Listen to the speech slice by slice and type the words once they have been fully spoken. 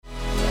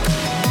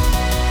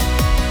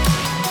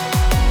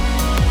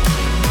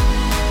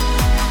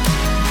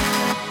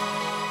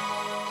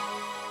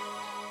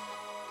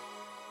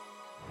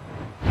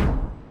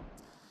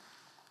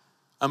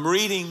I'm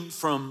reading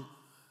from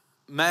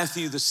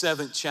Matthew, the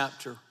 7th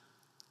chapter.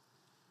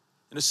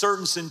 And a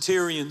certain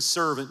centurion's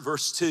servant,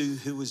 verse 2,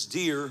 who was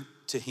dear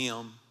to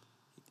him,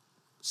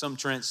 some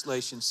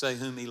translations say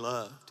whom he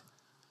loved,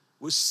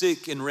 was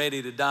sick and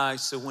ready to die.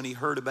 So when he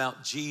heard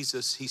about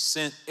Jesus, he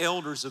sent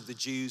elders of the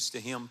Jews to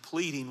him,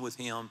 pleading with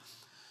him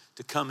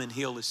to come and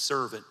heal his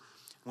servant.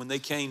 When they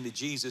came to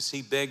Jesus,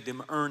 he begged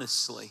him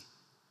earnestly,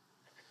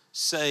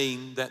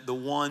 saying that the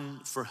one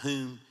for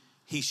whom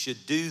he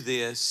should do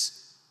this,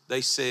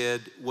 they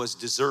said, was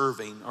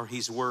deserving, or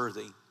he's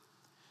worthy.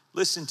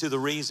 Listen to the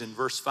reason,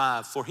 verse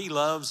 5, for he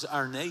loves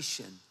our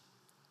nation,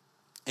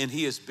 and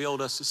he has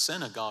built us a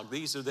synagogue.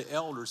 These are the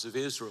elders of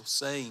Israel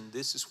saying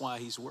this is why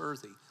he's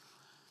worthy.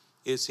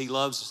 Is he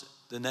loves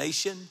the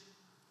nation,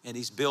 and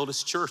he's built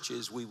us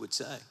churches, we would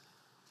say.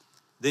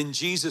 Then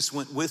Jesus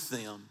went with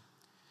them,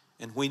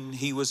 and when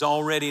he was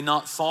already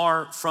not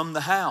far from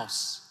the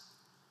house,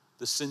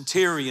 the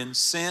centurion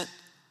sent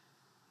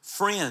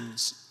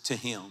friends to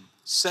him,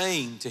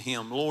 saying to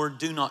him, Lord,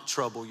 do not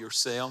trouble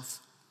yourself.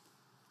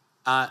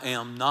 I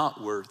am not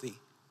worthy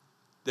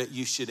that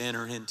you should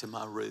enter into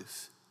my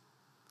roof.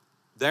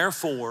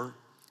 Therefore,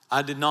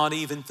 I did not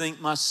even think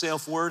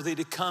myself worthy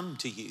to come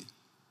to you.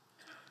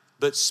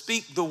 But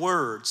speak the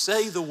word,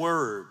 say the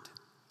word,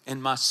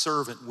 and my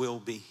servant will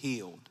be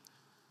healed.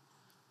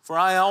 For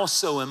I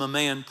also am a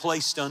man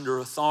placed under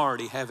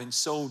authority, having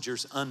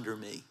soldiers under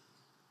me.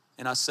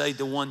 And I say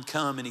to one,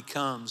 come, and he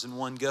comes, and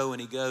one, go, and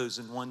he goes,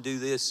 and one, do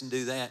this and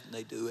do that, and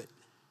they do it.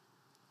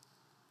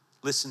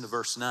 Listen to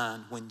verse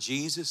 9. When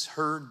Jesus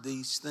heard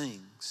these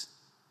things,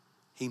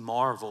 he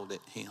marveled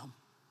at him.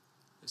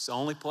 It's the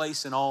only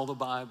place in all the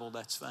Bible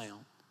that's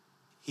found.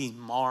 He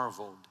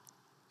marveled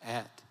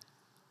at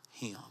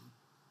him.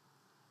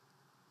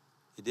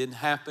 It didn't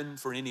happen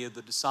for any of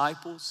the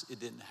disciples. It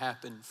didn't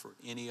happen for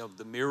any of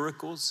the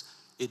miracles.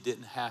 It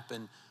didn't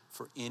happen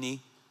for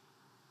any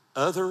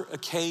other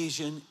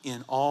occasion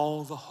in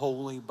all the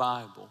Holy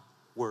Bible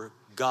where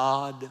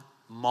God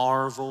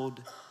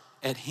marveled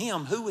at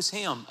him. Who was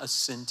him? A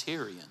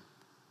centurion,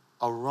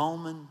 a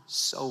Roman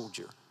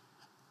soldier.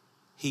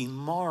 He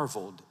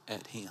marveled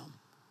at him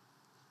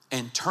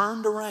and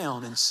turned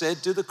around and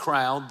said to the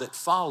crowd that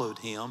followed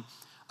him,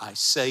 I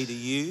say to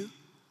you,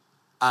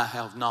 I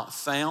have not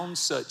found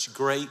such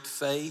great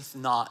faith,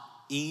 not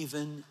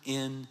even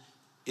in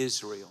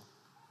Israel.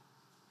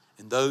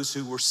 And those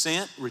who were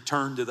sent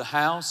returned to the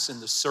house,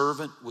 and the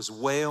servant was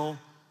well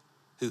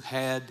who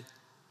had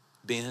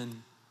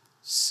been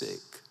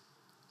sick.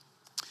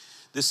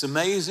 This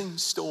amazing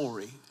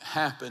story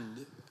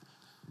happened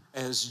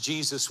as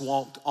Jesus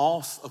walked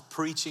off of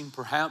preaching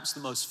perhaps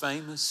the most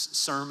famous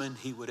sermon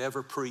he would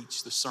ever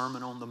preach, the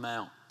Sermon on the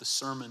Mount, the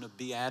Sermon of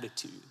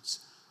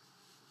Beatitudes.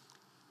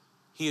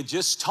 He had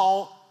just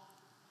taught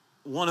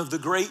one of the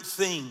great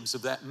themes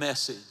of that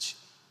message,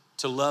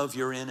 to love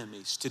your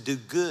enemies, to do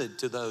good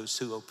to those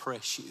who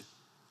oppress you.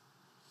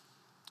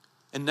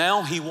 And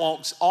now he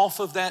walks off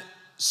of that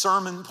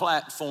sermon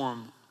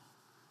platform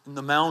in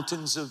the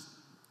mountains of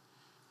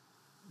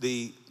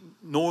the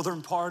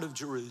northern part of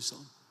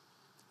Jerusalem.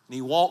 And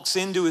he walks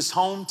into his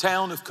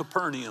hometown of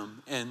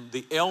Capernaum, and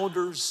the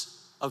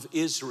elders of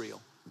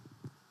Israel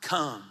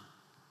come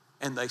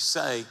and they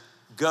say,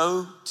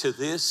 go to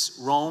this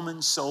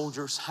Roman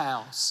soldier's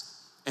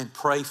house and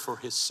pray for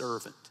his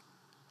servant.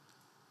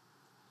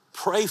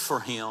 Pray for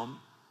him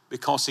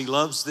because he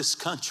loves this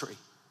country.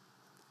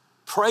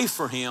 Pray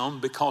for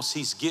him because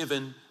he's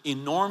given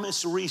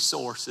enormous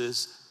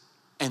resources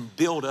and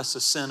built us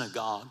a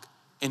synagogue,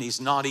 and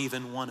he's not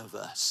even one of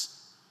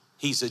us.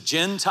 He's a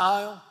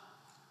Gentile.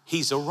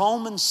 He's a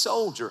Roman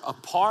soldier, a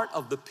part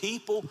of the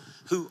people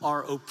who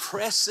are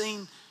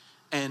oppressing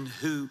and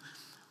who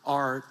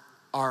are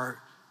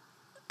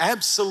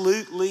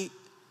absolutely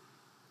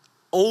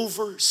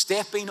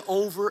stepping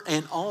over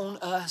and on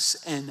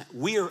us, and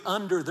we are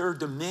under their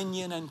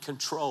dominion and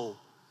control.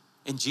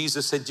 And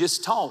Jesus had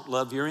just taught,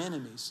 love your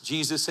enemies.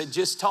 Jesus had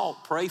just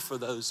taught, pray for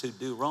those who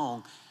do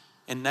wrong.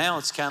 And now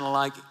it's kind of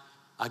like,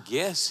 I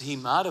guess he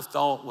might have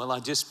thought, well, I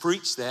just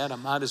preached that, I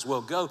might as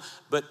well go.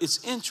 But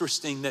it's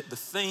interesting that the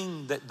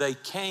thing that they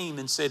came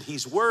and said,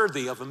 he's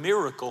worthy of a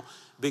miracle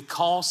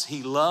because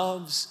he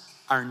loves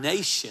our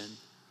nation.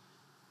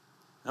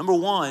 Number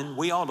one,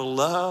 we ought to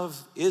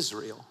love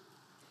Israel.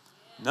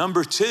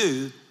 Number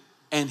two,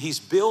 and he's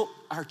built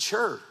our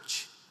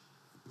church.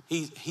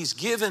 He's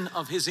given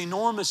of his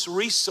enormous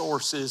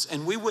resources,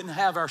 and we wouldn't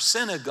have our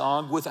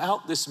synagogue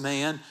without this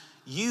man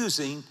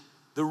using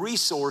the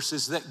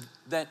resources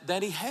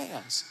that he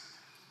has.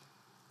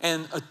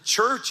 And a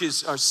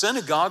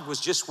synagogue was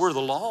just where the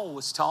law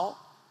was taught.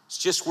 It's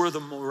just where the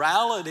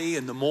morality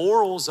and the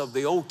morals of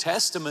the Old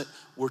Testament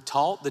were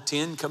taught. The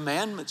 10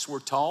 Commandments were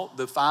taught.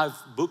 The 5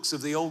 books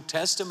of the Old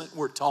Testament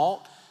were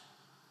taught.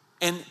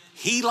 And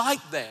he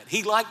liked that.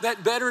 He liked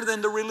that better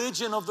than the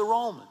religion of the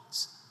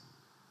Romans.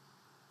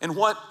 And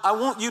what I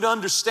want you to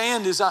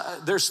understand is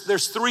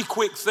there's 3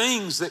 quick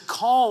things that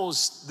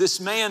caused this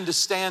man to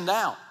stand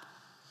out.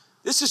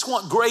 This is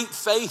what great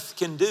faith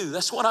can do.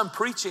 That's what I'm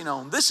preaching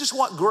on. This is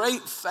what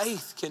great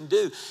faith can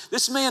do.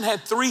 This man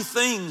had three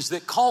things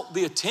that caught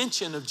the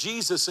attention of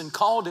Jesus and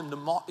caused him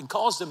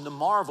to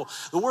marvel.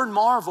 The word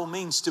marvel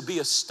means to be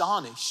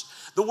astonished.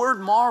 The word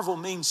marvel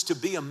means to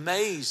be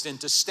amazed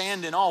and to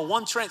stand in awe.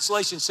 One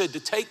translation said to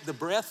take the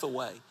breath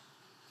away.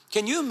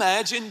 Can you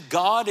imagine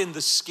God in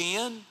the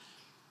skin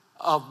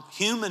of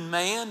human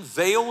man,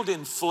 veiled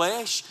in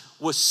flesh,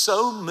 was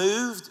so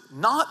moved,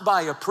 not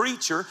by a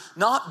preacher,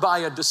 not by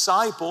a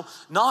disciple,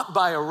 not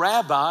by a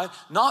rabbi,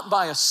 not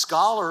by a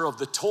scholar of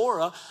the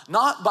Torah,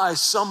 not by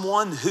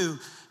someone who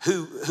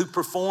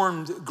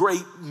performed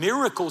great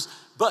miracles,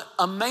 but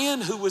a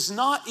man who was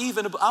not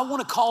even, I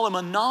want to call him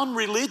a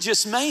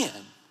non-religious man,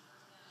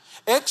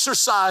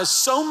 exercised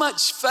so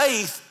much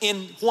faith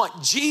in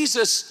what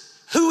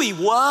Jesus, who he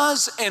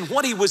was and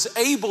what he was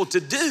able to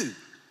do,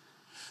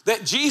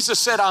 that Jesus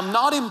said, I'm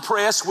not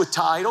impressed with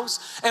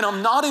titles, and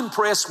I'm not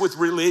impressed with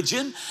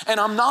religion, and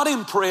I'm not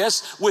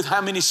impressed with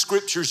how many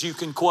scriptures you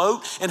can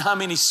quote and how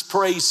many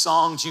praise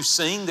songs you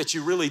sing that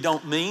you really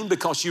don't mean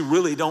because you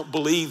really don't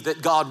believe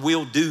that God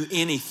will do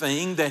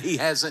anything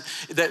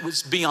that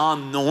was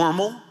beyond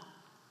normal.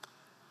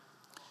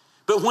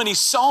 But when he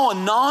saw a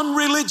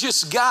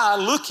non-religious guy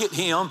look at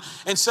him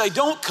and say,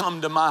 don't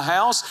come to my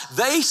house,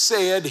 they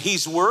said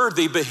he's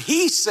worthy, but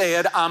he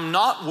said, I'm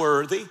not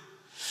worthy.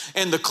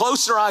 And the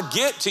closer I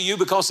get to you,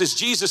 because as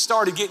Jesus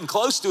started getting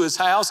close to his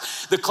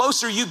house, the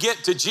closer you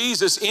get to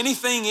Jesus,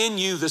 anything in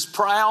you that's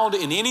proud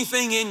and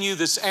anything in you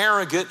that's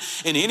arrogant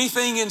and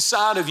anything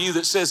inside of you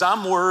that says,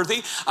 I'm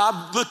worthy,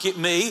 look at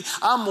me,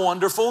 I'm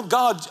wonderful,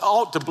 God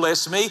ought to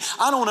bless me.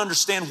 I don't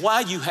understand why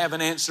you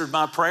haven't answered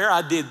my prayer.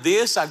 I did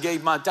this, I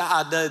gave my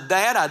I did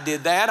that, I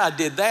did that, I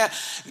did that.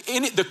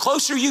 The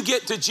closer you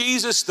get to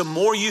Jesus, the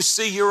more you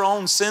see your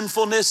own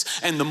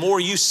sinfulness and the more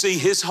you see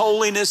his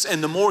holiness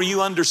and the more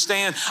you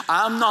understand,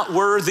 I'm not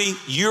worthy,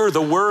 you're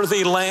the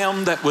worthy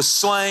lamb that was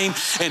slain,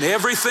 and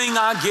everything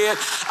I get,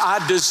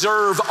 I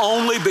deserve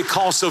only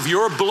because of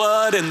your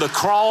blood and the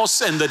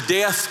cross and the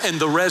death and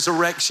the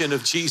resurrection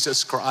of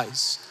Jesus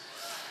Christ.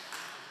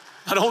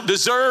 I don't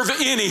deserve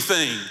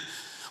anything.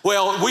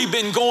 Well, we've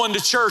been going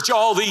to church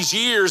all these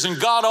years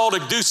and God ought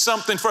to do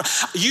something for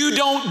you.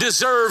 Don't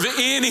deserve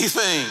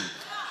anything.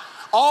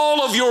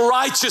 All of your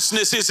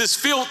righteousness is as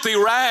filthy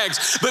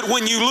rags. But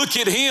when you look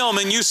at him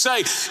and you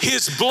say,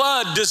 his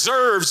blood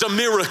deserves a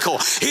miracle.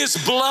 His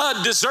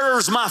blood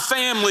deserves my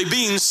family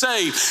being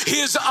saved.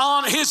 His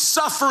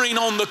suffering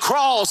on the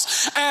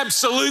cross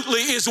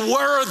absolutely is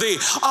worthy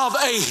of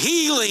a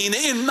healing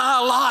in my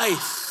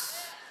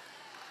life.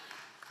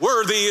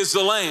 Worthy is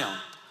the Lamb.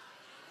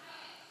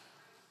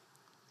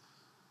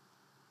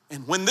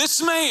 And when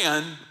this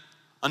man,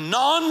 a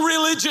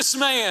non-religious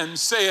man,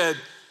 said,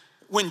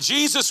 when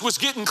Jesus was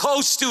getting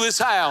close to his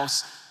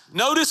house,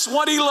 notice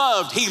what he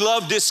loved. He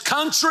loved his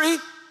country.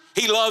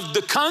 He loved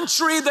the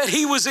country that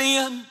he was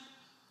in. And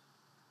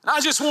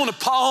I just want to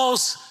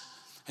pause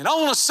and I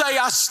want to say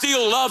I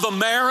still love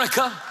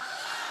America.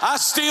 I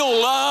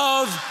still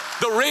love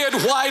the red,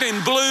 white,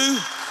 and blue.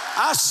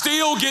 I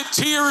still get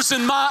tears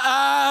in my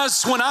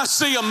eyes when I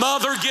see a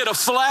mother get a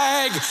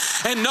flag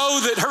and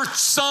know that her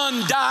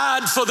son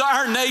died for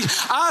our nation.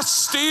 I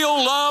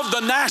still love the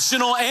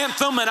national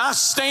anthem and I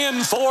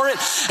stand for it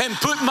and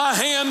put my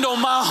hand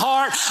on my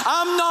heart.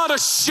 I'm not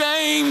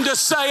ashamed to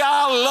say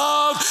I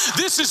love.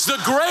 This is the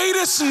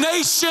greatest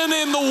nation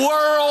in the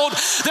world.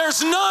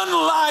 There's none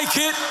like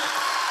it.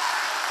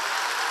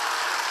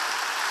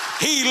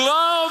 He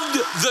loved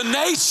the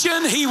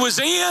nation he was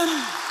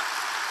in.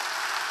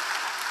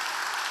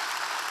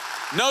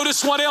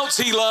 Notice what else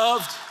he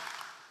loved.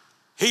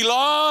 He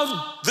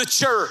loved the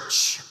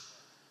church,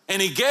 and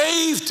he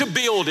gave to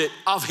build it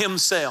of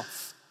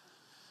himself.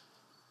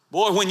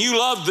 Boy, when you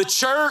love the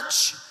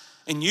church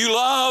and you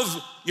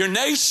love your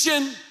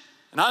nation,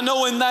 and I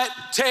know in that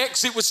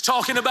text it was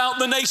talking about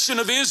the nation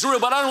of Israel,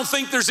 but I don't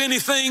think there's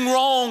anything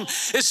wrong,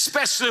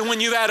 especially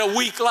when you've had a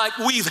week like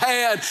we've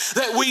had,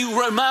 that we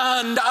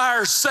remind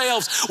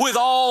ourselves with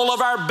all of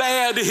our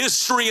bad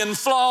history and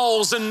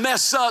flaws and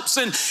mess ups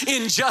and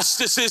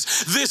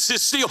injustices. This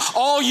is still,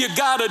 all you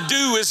gotta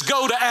do is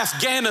go to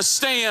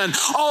Afghanistan.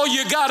 All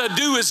you gotta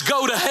do is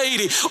go to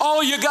Haiti.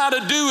 All you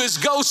gotta do is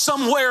go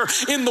somewhere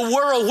in the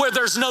world where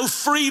there's no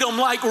freedom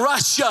like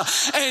Russia,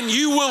 and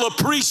you will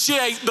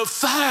appreciate the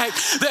fact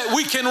that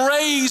we can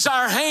raise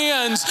our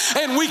hands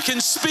and we can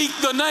speak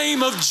the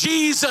name of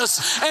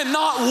Jesus and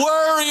not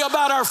worry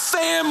about our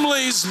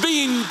families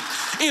being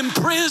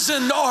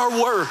imprisoned or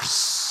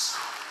worse.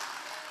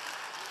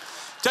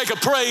 Take a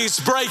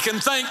praise break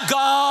and thank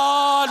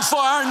God for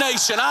our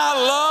nation. I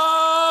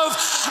love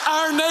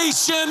our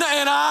nation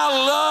and I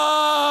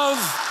love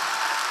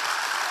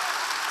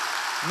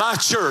my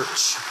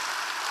church.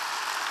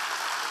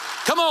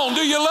 Come on,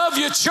 do you love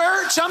your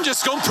church? I'm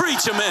just going to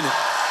preach a minute.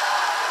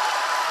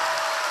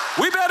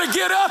 We better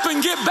get up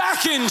and get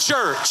back in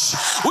church.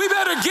 We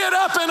better get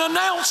up and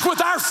announce with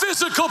our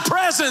physical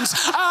presence,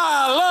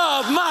 I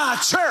love my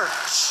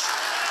church.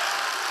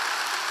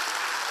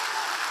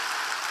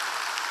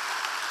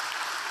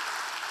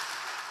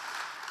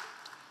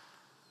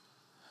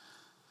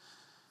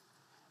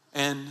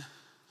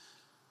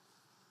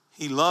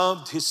 He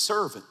loved his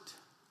servant.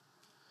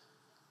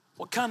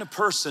 What kind of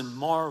person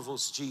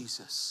marvels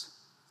Jesus,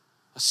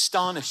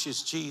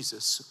 astonishes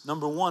Jesus?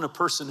 Number one, a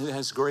person who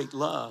has great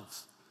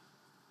love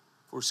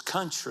for his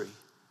country,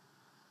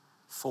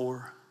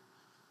 for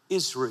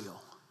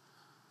Israel,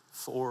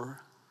 for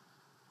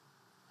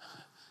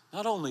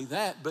not only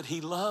that, but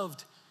he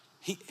loved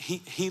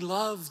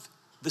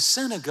the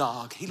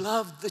synagogue. He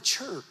loved the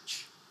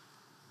church.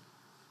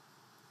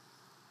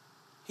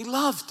 He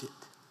loved it.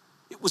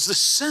 It was the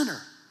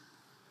center.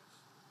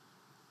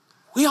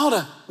 We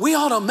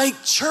ought to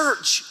make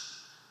church.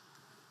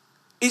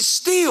 It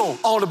still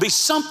ought to be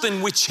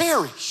something we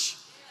cherish.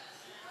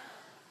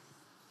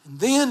 And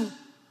then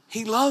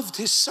he loved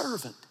his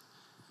servant.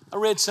 I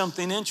read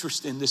something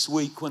interesting this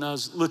week when I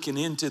was looking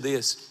into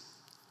this.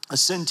 A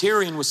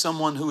centurion was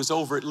someone who was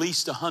over at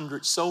least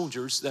 100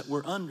 soldiers that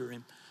were under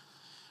him.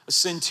 A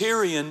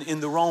centurion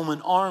in the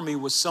Roman army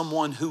was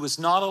someone who was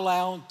not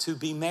allowed to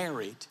be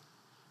married.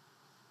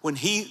 When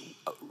he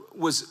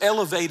was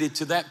elevated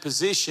to that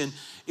position,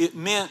 it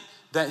meant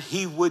that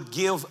he would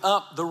give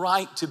up the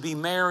right to be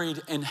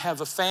married and have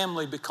a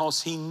family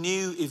because he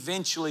knew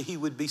eventually he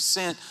would be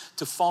sent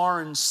to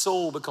foreign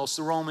soil because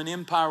the Roman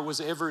Empire was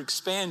ever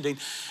expanding,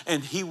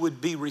 and he would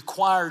be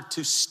required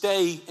to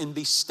stay and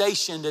be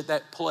stationed at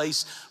that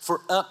place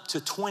for up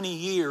to 20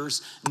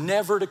 years,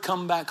 never to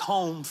come back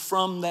home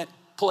from that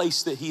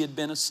place that he had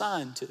been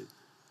assigned to.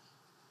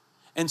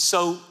 And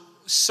so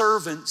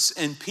servants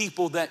and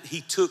people that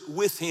he took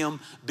with him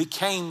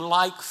became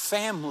like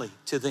family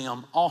to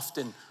them,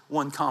 often,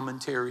 one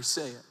commentary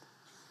said.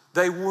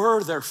 They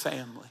were their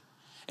family.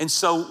 And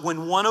so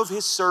when one of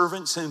his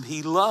servants whom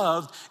he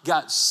loved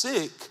got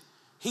sick,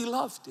 he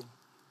loved him.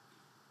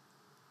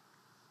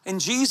 And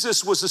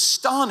Jesus was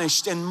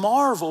astonished and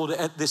marveled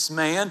at this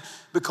man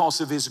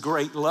because of his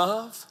great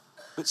love,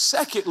 but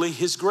secondly,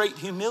 his great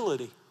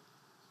humility.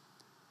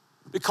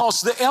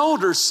 Because the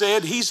elders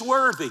said he's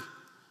worthy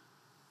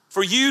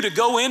for you to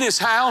go in his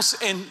house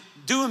and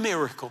do a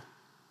miracle.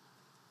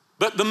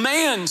 But the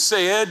man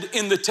said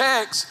in the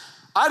text,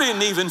 I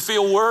didn't even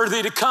feel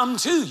worthy to come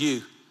to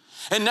you.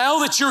 And now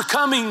that you're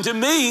coming to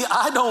me,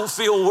 I don't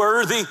feel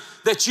worthy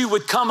that you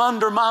would come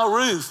under my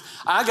roof.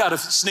 I got a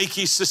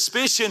sneaky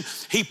suspicion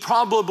he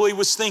probably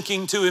was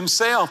thinking to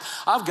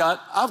himself, I've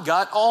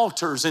got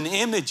altars and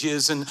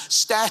images and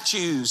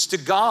statues to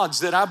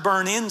gods that I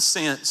burn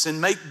incense and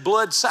make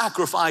blood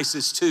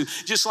sacrifices to,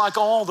 just like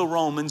all the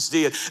Romans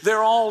did.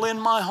 They're all in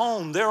my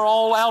home. They're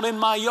all out in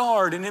my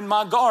yard and in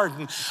my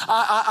garden.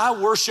 I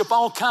worship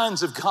all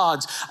kinds of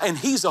gods. And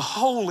he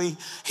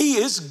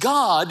is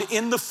God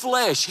in the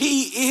flesh.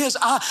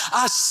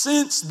 I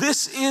sense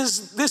this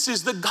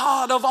is the God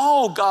of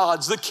all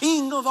gods, the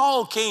King of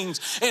all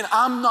kings, and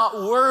I'm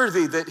not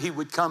worthy that he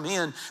would come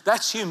in.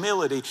 That's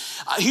humility.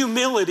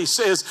 Humility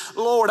says,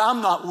 Lord,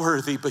 I'm not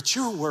worthy, but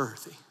you're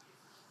worthy.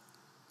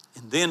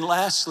 And then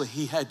lastly,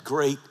 he had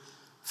great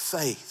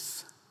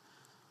faith.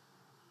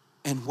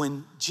 And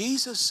when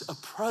Jesus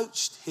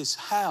approached his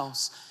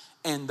house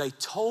and they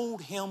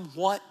told him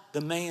what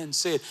the man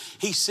said,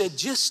 he said,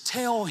 just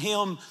tell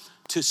him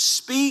to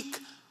speak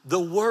the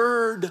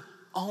word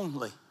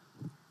only,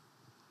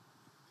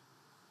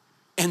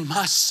 and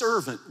my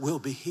servant will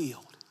be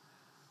healed.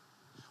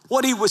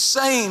 What he was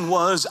saying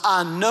was,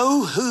 I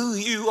know who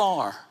you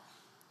are.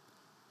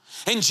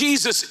 And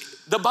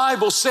Jesus, the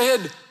Bible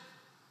said,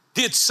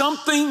 did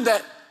something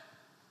that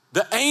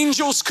the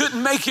angels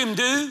couldn't make him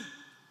do.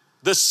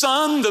 The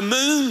sun, the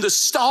moon, the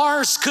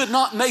stars could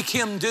not make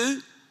him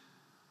do.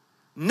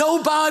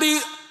 Nobody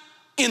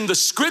in the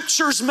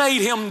scriptures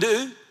made him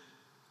do.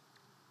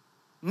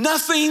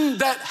 Nothing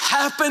that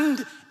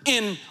happened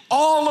in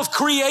all of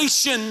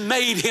creation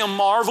made him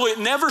marvel. It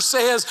never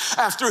says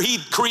after he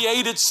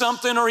created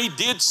something or he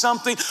did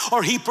something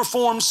or he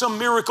performed some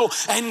miracle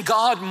and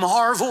God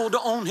marveled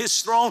on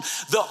his throne.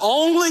 The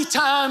only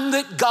time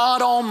that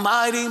God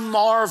Almighty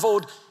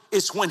marveled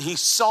is when he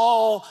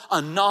saw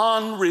a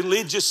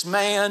non-religious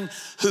man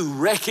who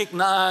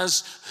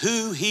recognized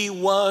who he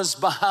was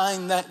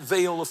behind that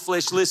veil of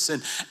flesh.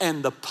 Listen,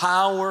 and the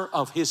power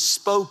of his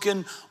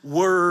spoken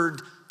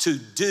word to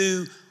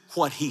do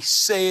what he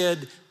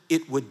said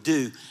it would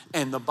do.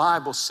 And the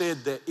Bible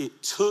said that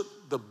it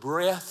took the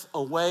breath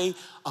away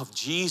of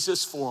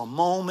Jesus for a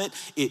moment.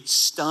 It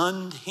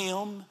stunned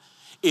him.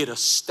 It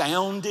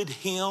astounded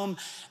him.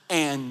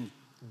 And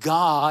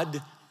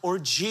God, or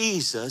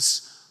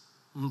Jesus,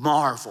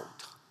 marveled.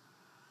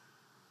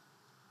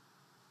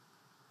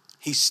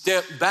 He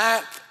stepped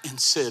back and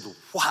said,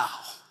 wow.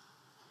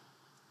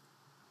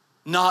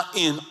 Not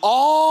in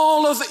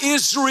all of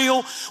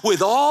Israel,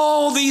 with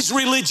all these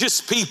religious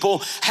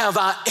people, have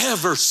I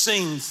ever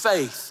seen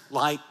faith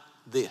like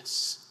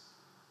this.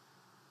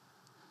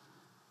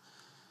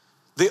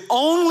 The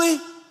only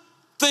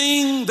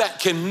thing that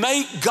can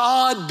make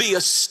God be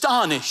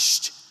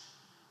astonished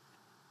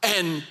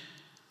and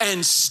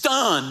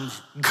stun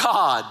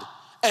God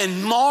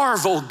and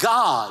marvel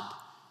God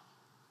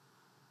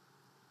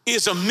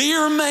is a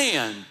mere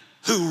man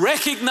who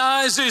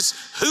recognizes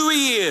who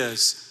he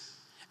is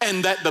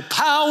and that the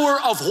power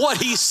of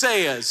what he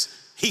says,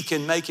 he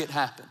can make it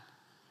happen.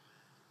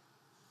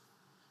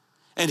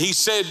 And he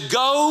said,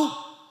 go,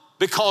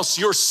 because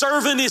your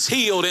servant is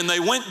healed. And they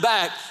went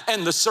back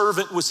and the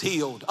servant was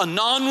healed. A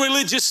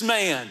non-religious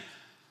man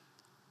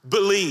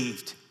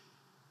believed,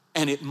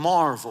 and it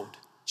marveled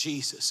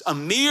Jesus. A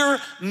mere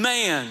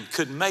man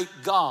could make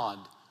God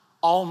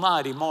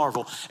Almighty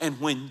marvel. And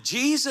when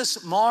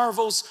Jesus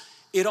marvels,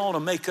 it ought to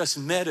make us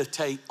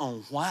meditate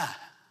on why.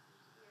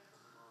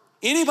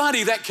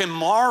 Anybody that can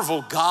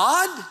marvel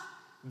God,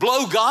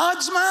 blow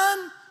God's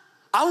mind,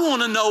 I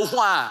want to know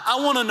why.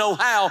 I want to know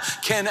how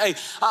can I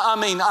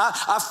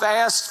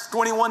fast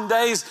 21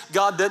 days,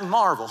 God doesn't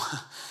marvel.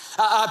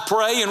 I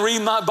pray and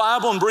read my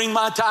Bible and bring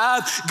my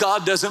tithe,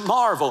 God doesn't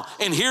marvel.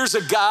 And here's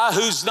a guy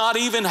who's not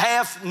even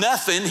half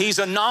nothing. He's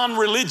a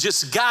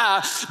non-religious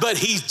guy, but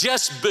he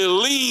just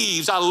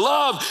believes. I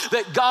love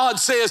that God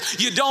says,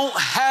 you don't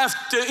have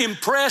to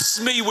impress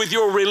me with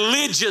your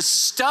religious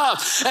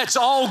stuff. That's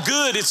all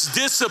good. It's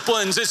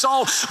disciplines.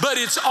 But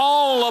it's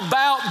all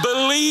about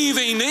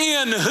believing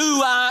in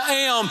who I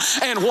am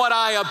and what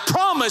I have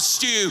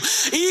promised you.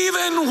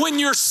 Even when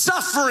you're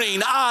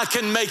suffering, I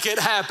can make it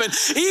happen.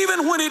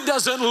 Even when it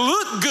doesn't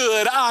look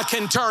good, I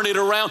can turn it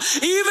around.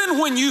 Even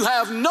when you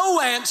have no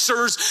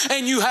answers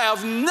and you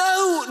have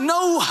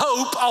no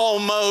hope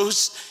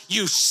almost,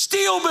 you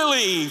still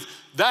believe.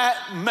 That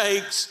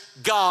makes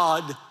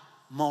God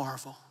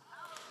marvel.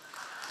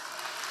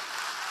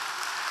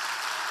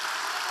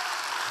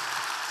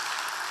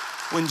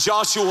 When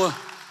Joshua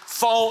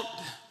fought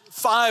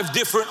 5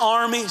 different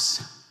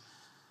armies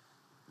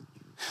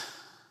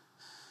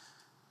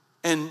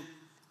and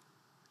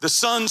the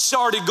sun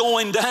started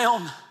going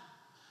down,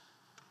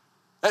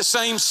 that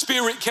same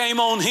spirit came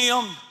on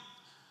him.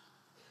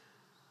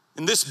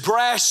 And this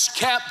brash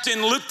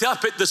captain looked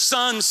up at the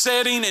sun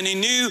setting and he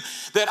knew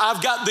that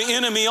I've got the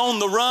enemy on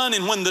the run,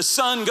 and when the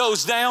sun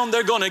goes down,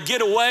 they're going to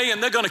get away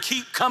and they're going to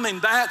keep coming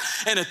back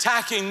and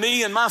attacking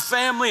me and my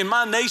family and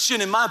my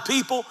nation and my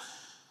people.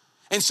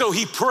 And so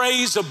he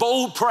prays a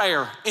bold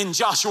prayer in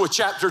Joshua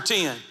chapter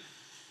 10.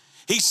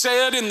 He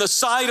said, in the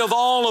sight of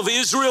all of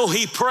Israel,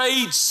 he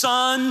prayed,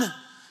 sun,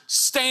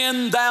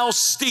 stand thou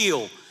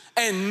still.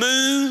 And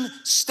moon,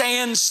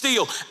 stand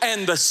still.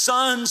 And the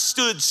sun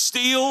stood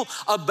still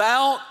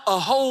about a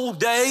whole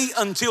day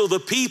until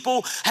the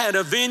people had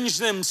avenged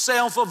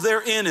themselves of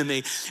their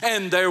enemy.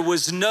 And there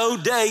was no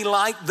day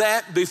like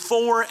that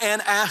before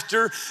and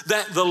after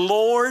that the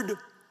Lord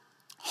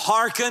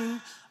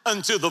hearkened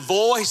unto the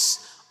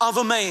voice of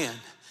a man.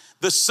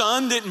 The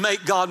sun didn't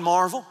make God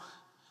marvel.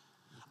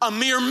 A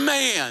mere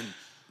man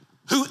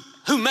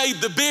who made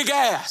the big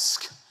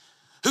ask,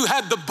 who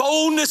had the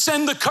boldness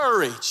and the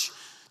courage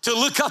to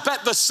look up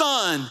at the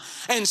sun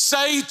and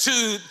say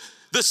to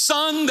the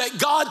sun that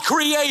God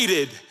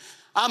created,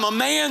 I'm a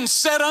man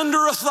set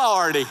under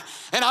authority,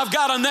 and I've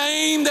got a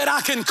name that I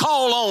can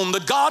call on.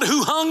 The God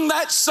who hung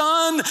that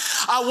sun,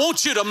 I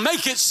want you to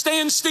make it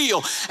stand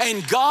still.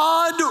 And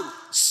God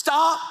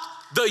stopped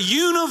the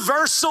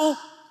universal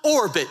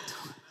orbit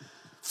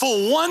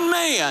for one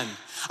man.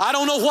 I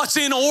don't know what's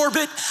in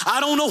orbit. I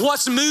don't know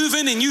what's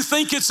moving and you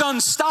think it's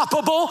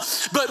unstoppable.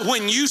 But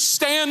when you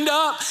stand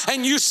up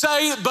and you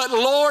say, but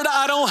Lord,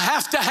 I don't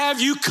have to have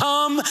you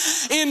come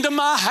into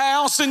my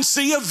house and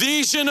see a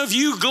vision of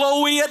you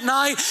glowy at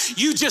night.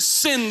 You just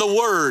send the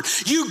word.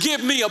 You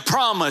give me a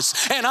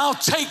promise and I'll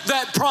take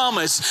that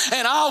promise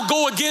and I'll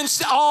go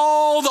against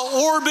all the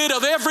orbit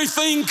of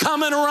everything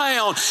coming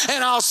around,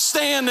 and I'll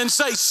stand and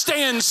say,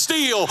 stand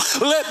still.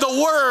 Let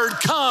the word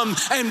come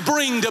and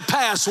bring to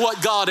pass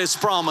what God has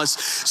promised.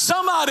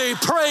 Somebody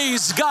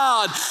praise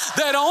God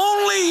that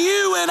only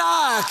you and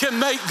I can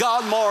make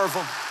God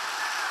marvel.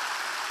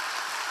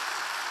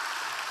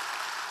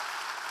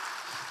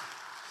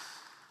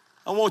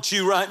 I want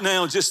you right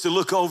now just to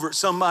look over at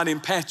somebody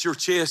and pat your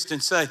chest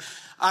and say,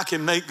 I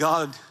can make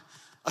God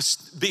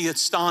be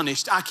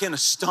astonished. I can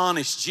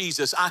astonish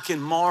Jesus. I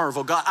can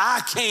marvel God.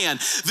 I can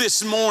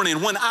this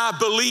morning when I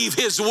believe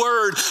his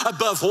word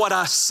above what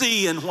I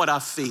see and what I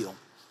feel.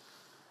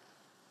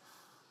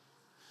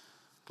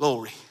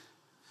 Glory.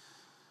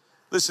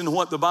 Listen to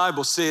what the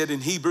Bible said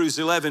in Hebrews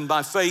 11.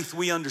 By faith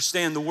we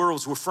understand the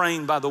worlds were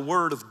framed by the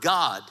word of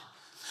God.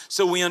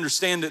 So we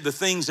understand that the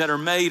things that are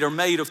made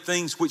of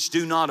things which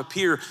do not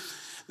appear.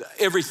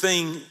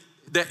 Everything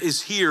that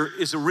is here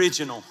is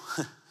original.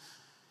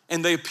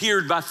 And they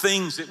appeared by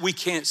things that we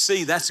can't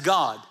see. That's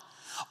God.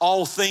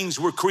 All things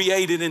were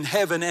created in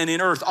heaven and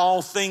in earth.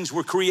 All things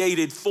were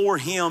created for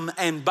him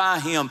and by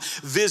him,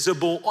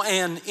 visible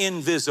and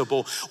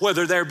invisible.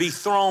 Whether there be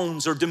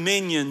thrones or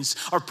dominions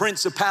or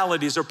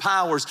principalities or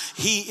powers,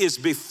 he is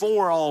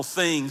before all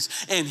things,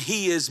 and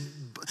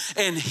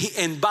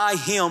by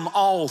him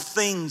all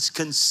things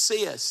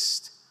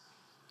consist.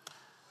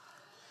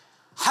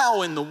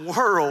 How in the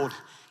world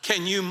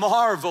can you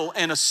marvel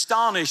and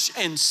astonish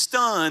and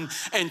stun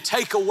and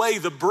take away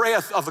the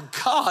breath of a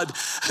God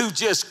who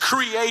just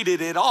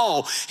created it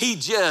all? He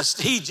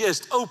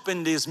just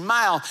opened his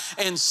mouth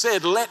and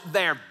said, let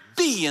there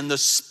spee and the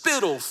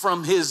spittle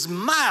from his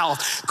mouth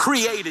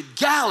created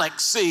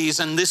galaxies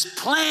and this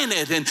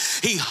planet, and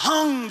he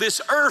hung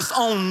this earth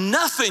on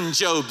nothing,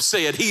 Job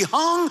said. He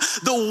hung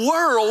the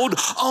world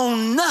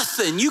on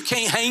nothing. You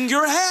can't hang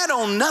your hat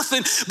on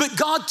nothing, but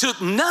God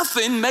took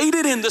nothing, made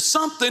it into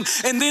something,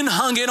 and then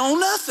hung it on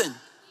nothing.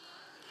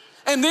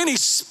 And then he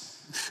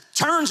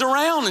turns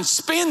around and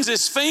spins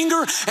his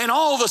finger, and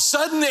all of a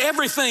sudden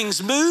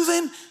everything's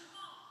moving.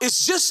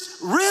 It's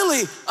just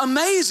really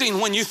amazing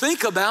when you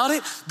think about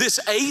it. This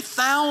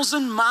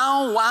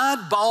 8,000-mile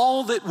wide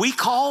ball that we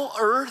call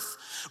Earth,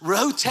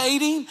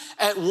 rotating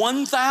at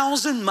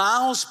 1,000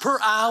 miles per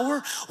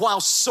hour while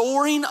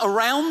soaring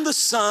around the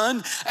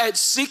sun at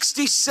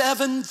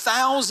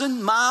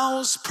 67,000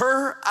 miles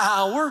per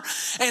hour.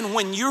 And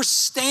when you're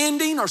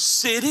standing or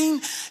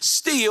sitting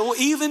still,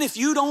 even if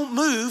you don't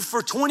move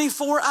for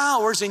 24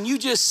 hours and you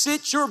just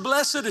sit your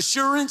blessed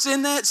assurance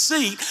in that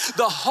seat,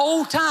 the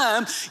whole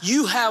time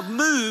you have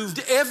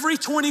moved every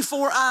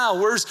 24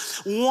 hours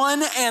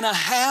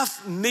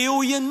 1.5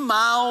 million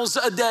miles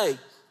a day.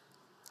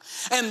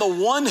 And the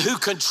one who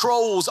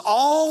controls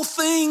all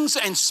things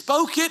and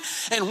spoke it,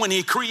 and when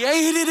he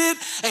created it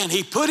and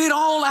he put it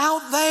all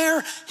out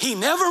there, he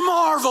never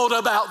marveled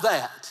about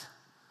that.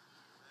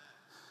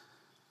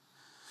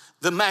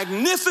 The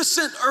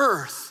magnificent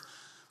earth,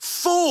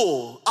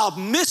 full of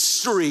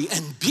mystery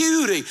and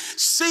beauty,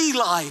 sea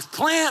life,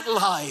 plant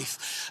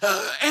life,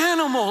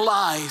 animal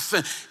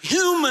life,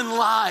 human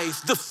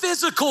life, the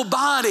physical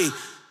body.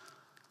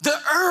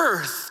 The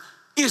earth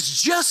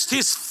is just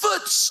his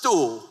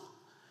footstool.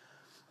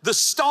 The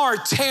star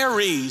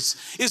Ceres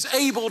is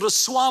able to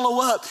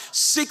swallow up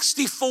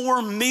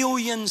 64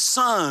 million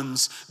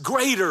suns,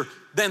 greater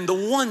than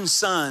the one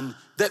sun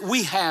that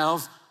we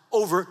have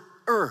over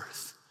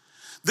earth.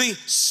 The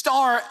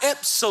star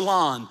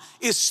Epsilon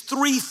is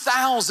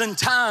 3,000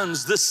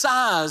 times the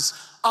size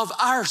of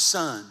our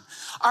sun.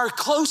 Our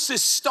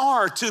closest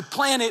star to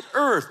planet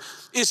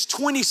Earth is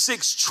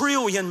 26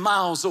 trillion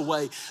miles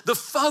away. The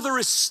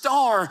furthest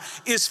star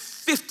is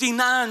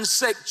 59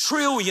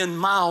 sextrillion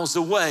miles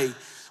away.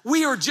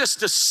 We are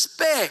just a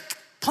speck,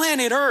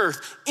 planet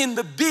Earth, in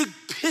the big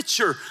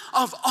picture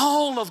of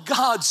all of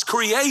God's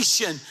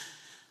creation.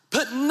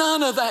 But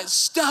none of that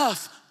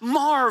stuff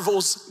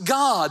marvels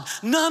God.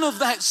 None of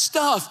that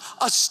stuff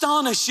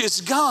astonishes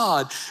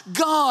God.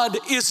 God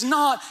is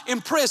not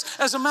impressed.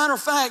 As a matter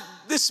of fact,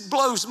 this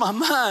blows my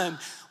mind.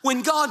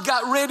 When God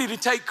got ready to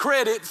take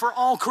credit for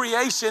all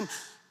creation,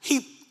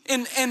 he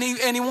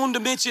wanted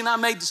to mention, I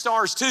made the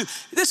stars too.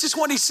 This is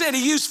what he said.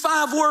 He used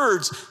 5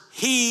 words.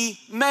 He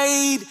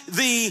made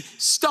the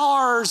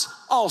stars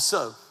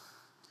also.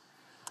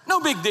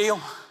 No big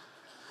deal.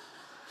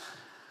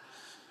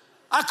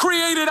 I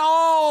created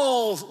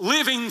all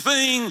living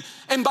thing.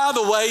 And by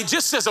the way,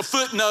 just as a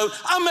footnote,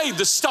 I made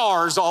the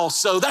stars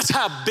also. That's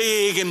how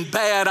big and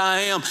bad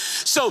I am.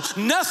 So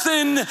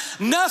nothing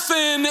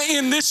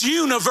in this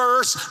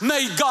universe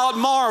made God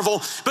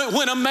marvel. But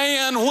when a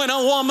man, when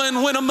a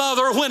woman, when a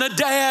mother, when a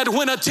dad,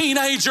 when a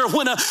teenager,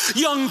 when a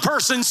young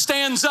person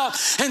stands up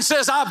and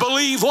says, I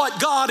believe what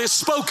God has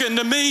spoken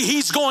to me,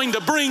 he's going to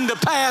bring to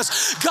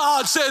pass.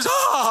 God says,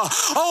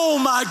 oh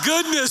my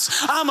goodness,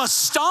 I'm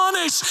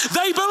astonished.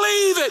 They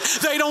believe it.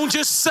 They don't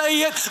just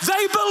say it,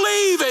 they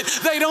believe it.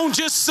 They don't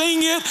just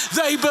sing it,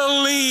 they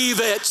believe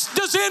it.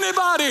 Does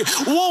anybody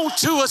want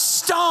to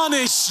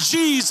astonish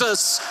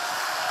Jesus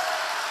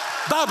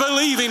by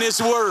believing his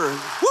word?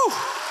 Woo!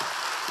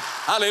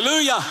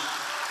 Hallelujah.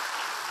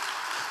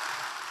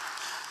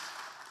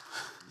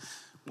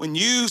 When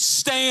you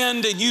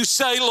stand and you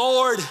say,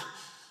 Lord,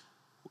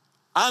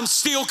 I'm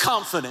still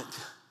confident.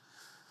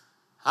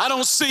 I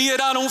don't see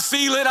it, I don't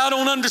feel it, I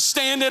don't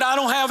understand it, I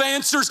don't have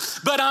answers,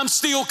 but I'm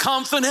still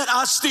confident,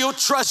 I still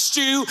trust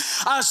you,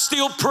 I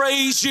still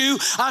praise you,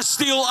 I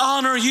still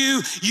honor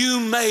you.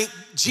 You make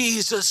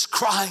Jesus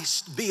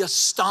Christ be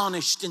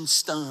astonished and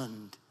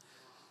stunned.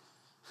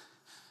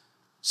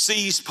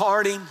 Seas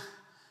parting,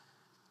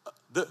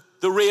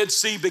 the Red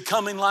Sea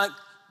becoming like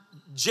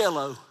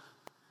jello.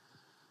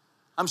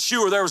 I'm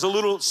sure there was a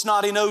little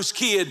snotty-nosed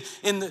kid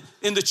in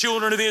the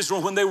children of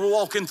Israel when they were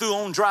walking through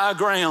on dry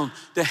ground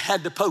that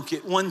had to poke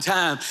it one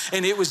time,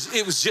 and it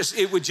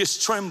would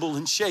just tremble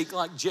and shake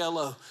like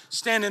jello,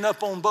 standing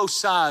up on both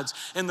sides,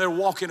 and they're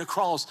walking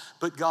across,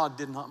 but God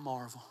did not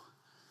marvel.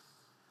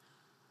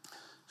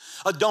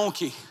 A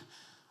donkey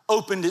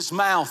opened its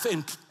mouth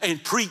and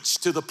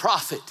preached to the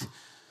prophet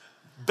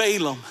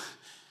Balaam,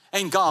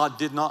 and God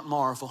did not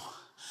marvel.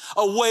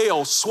 A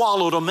whale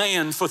swallowed a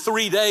man for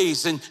 3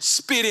 days and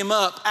spit him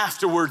up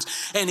afterwards,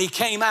 and he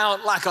came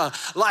out like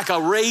a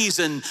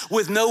raisin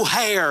with no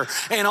hair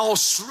and all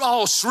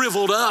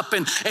shriveled up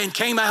and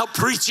came out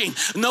preaching,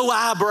 no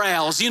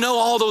eyebrows. You know,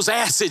 all those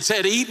acids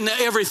had eaten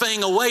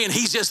everything away, and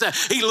he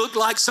looked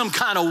like some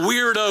kind of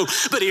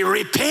weirdo, but he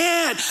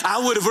repent.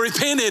 I would have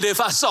repented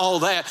if I saw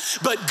that,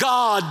 but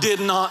God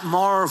did not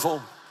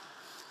marvel.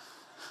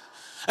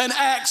 an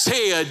axe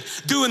head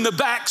doing the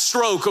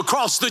backstroke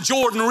across the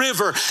Jordan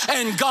River,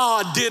 and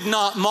God did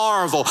not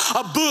marvel.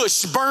 A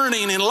bush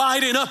burning and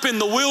lighting up in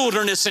the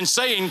wilderness and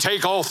saying,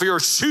 take off your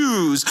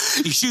shoes,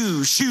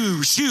 shoes,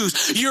 shoes,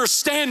 shoes. You're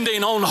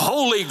standing on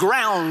holy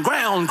ground,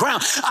 ground,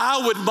 ground.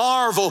 I would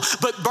marvel,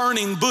 but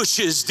burning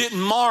bushes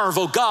didn't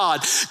marvel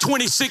God.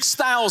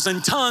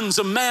 26,000 tons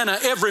of manna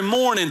every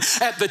morning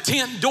at the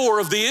tent door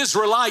of the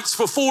Israelites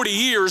for 40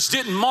 years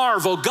didn't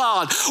marvel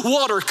God.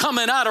 Water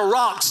coming out of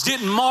rocks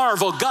didn't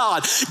marvel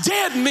God.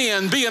 Dead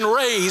men being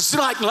raised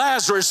like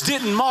Lazarus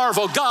didn't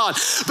marvel God.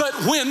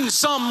 But when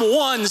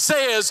someone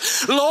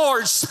says,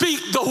 Lord,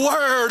 speak the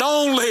word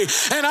only,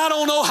 and I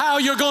don't know how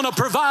you're going to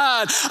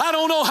provide, I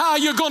don't know how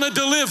you're going to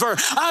deliver,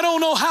 I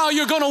don't know how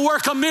you're going to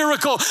work a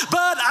miracle,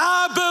 but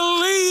I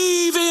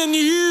believe in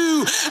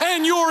you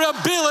and your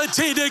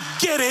ability to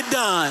get it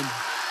done.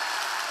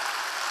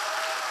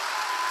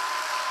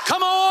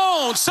 Come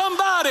on,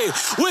 somebody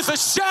with a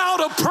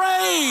shout of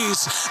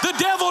praise. The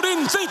devil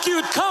didn't think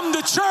you'd come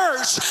to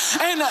church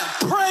and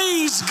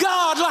praise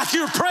God like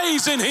you're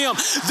praising him.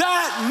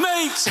 That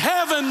makes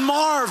heaven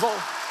marvel.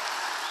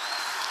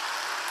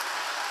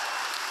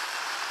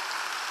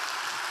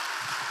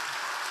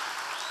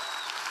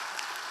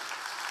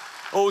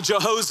 Old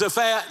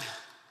Jehoshaphat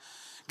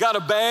got a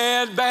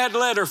bad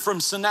letter from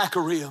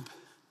Sennacherib,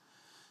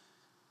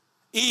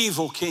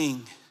 evil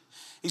king.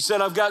 He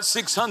said, I've got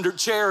 600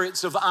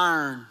 chariots of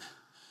iron,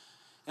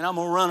 and I'm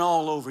going to run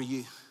all over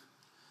you.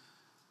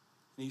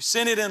 And he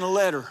sent it in a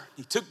letter.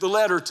 He took the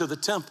letter to the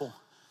temple,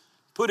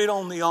 put it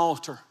on the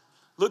altar,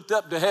 looked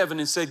up to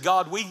heaven and said,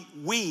 God,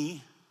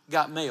 we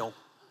got mail.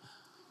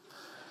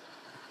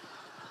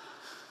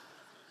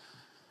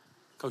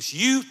 Because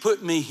you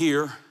put me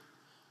here,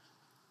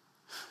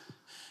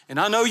 and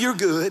I know you're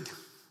good,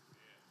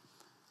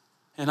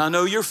 and I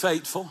know you're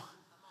faithful,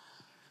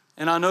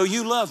 and I know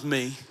you love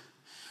me.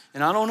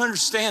 And I don't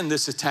understand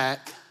this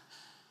attack.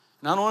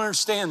 And I don't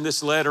understand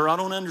this letter. I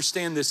don't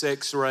understand this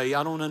x-ray.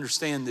 I don't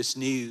understand this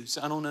news.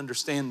 I don't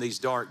understand these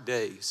dark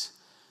days.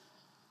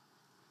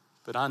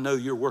 But I know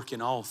you're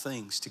working all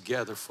things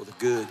together for the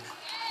good.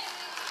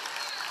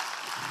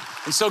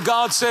 And so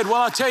God said,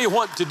 well, I'll tell you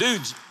what to do,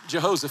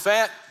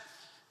 Jehoshaphat.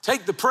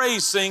 Take the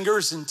praise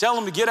singers and tell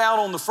them to get out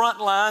on the front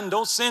line.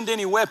 Don't send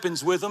any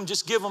weapons with them.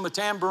 Just give them a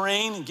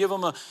tambourine and give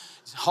them a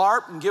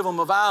harp and give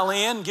them a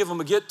violin and give them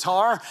a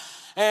guitar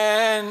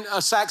and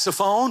a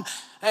saxophone,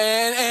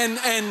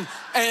 and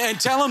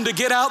tell them to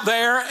get out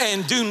there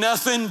and do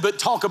nothing but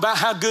talk about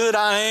how good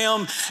I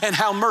am and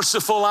how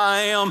merciful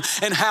I am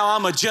and how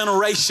I'm a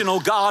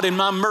generational God and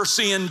my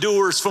mercy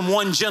endures from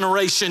one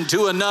generation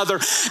to another.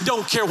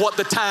 Don't care what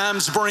the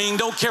times bring.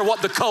 Don't care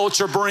what the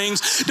culture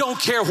brings. Don't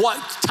care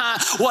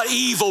what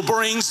evil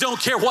brings. Don't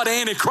care what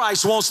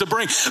Antichrist wants to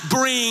bring.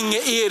 Bring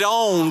it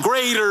on.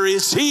 Greater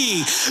is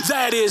he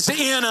that is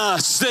in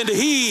us than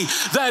he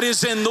that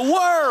is in the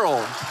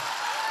world.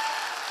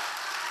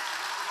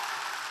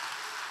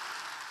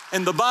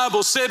 And the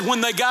Bible said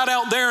when they got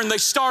out there and they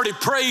started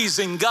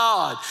praising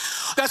God.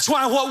 That's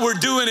why what we're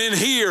doing in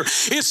here,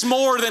 it's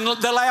more than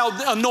the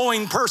loud,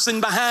 annoying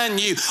person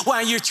behind you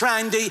while you're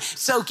trying to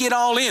soak it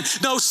all in.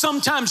 No,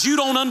 sometimes you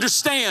don't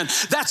understand.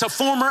 That's a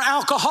former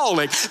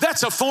alcoholic.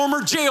 That's a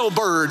former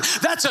jailbird.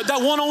 That's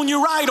that one on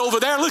your right over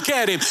there. Look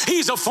at him.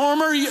 He's a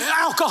former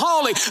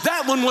alcoholic.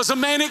 That one was a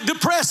manic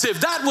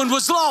depressive. That one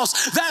was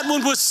lost. That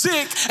one was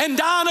sick and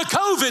dying of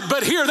COVID.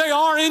 But here they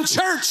are in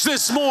church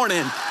this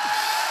morning.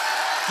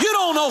 You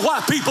don't know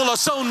why people are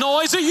so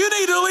noisy. You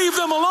need to leave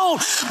them alone.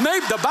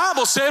 Maybe the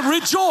Bible said,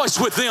 rejoice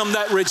with them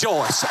that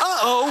rejoice.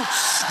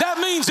 That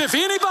means if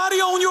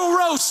anybody on your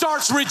road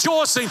starts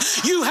rejoicing,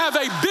 you have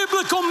a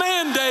biblical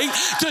mandate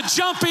to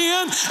jump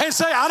in and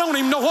say, I don't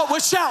even know what we're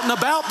shouting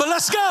about, but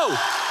let's go.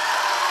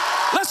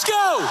 Let's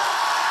go.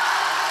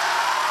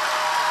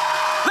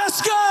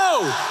 Let's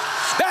go.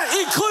 That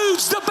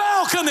includes the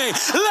balcony.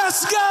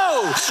 Let's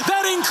go.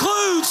 That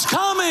includes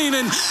Cumming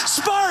and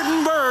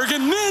Spartanburg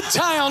and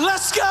Midtown.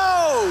 Let's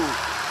go.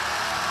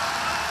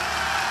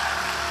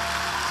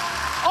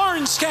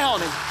 Orange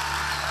County.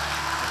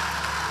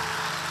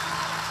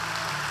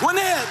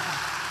 Gwinnett.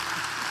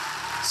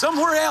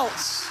 Somewhere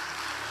else.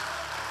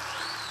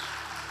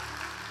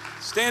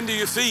 Stand to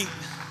your feet.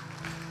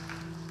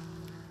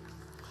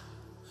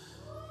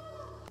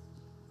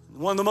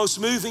 One of the most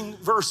moving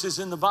verses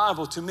in the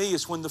Bible to me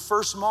is when the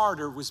first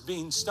martyr was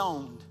being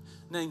stoned,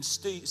 named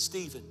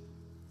Stephen.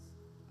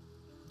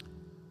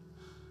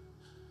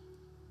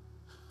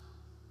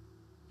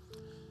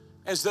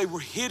 As they were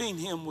hitting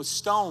him with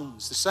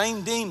stones, the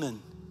same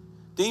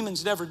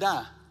demons never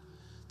die,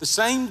 the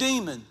same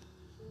demon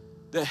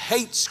that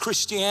hates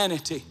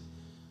Christianity,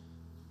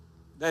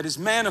 that is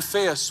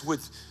manifest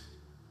with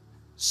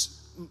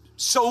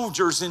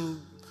soldiers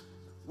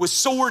with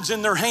swords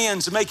in their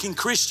hands, making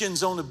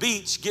Christians on the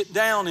beach get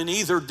down and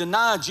either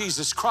deny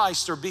Jesus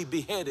Christ or be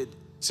beheaded.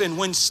 And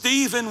when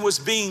Stephen was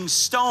being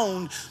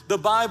stoned, the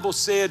Bible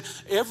said,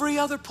 every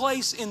other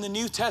place in the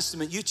New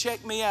Testament, you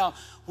check me out,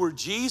 where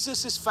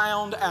Jesus is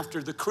found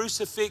after the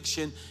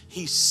crucifixion,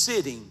 he's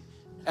sitting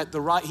at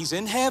the right, he's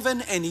in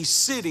heaven and he's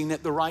sitting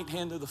at the right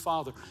hand of the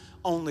Father.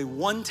 Only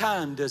one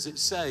time does it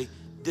say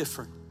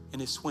different.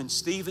 And it's when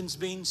Stephen's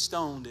being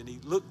stoned and he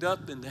looked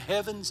up and the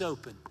heavens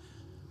opened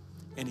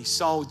and he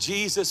saw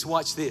Jesus,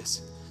 watch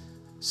this,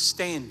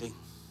 standing.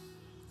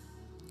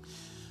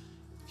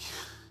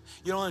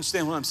 You don't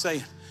understand what I'm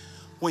saying.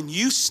 When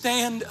you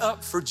stand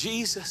up for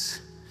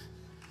Jesus,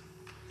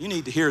 you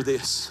need to hear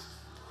this.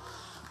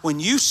 When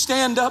you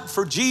stand up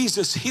for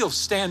Jesus, he'll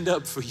stand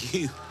up for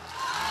you.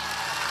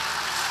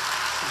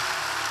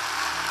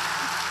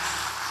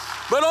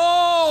 But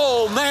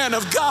oh, man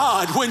of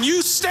God, when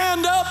you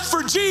stand up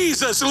for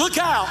Jesus, look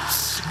out,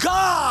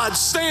 God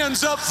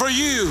stands up for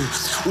you.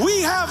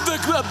 We have the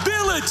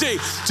ability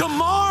to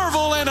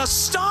marvel and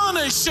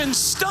astonish and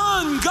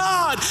stun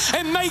God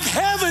and make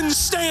heaven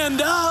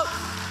stand up.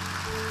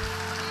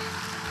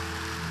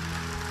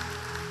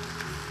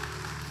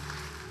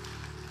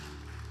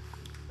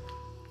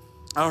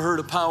 I heard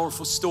a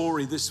powerful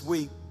story this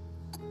week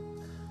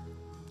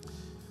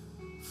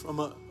from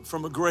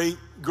a great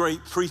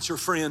preacher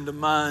friend of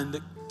mine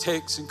that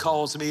texts and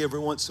calls me every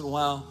once in a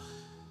while.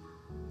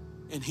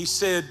 And he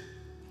said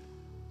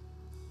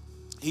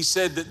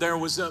that there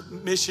was a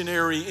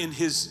missionary in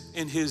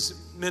his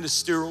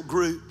ministerial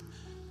group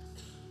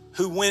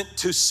who went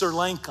to Sri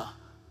Lanka.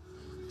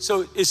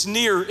 So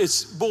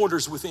it's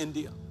borders with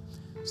India.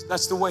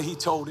 That's the way he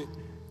told it.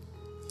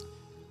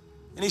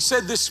 And he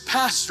said this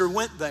pastor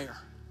went there.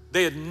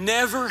 They had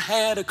never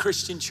had a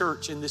Christian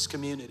church in this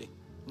community.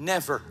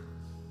 Never.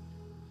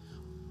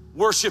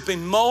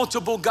 Worshiping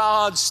multiple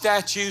gods,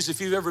 statues. If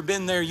you've ever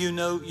been there, you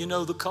know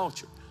the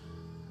culture.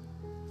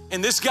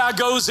 And this guy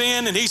goes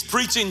in and he's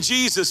preaching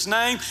Jesus'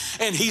 name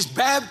and he's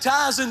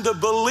baptizing the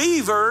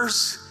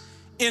believers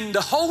in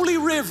the holy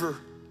river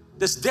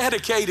that's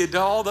dedicated to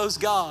all those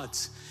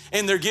gods.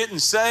 And they're getting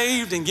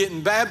saved and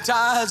getting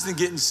baptized and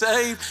getting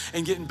saved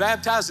and getting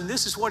baptized. And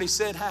this is what he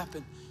said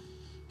happened.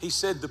 He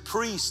said the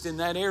priest in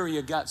that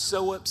area got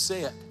so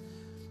upset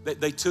that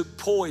they took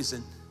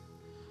poison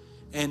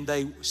and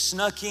they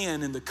snuck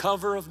in the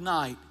cover of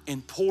night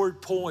and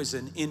poured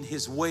poison in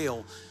his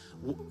well.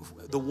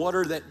 The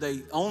water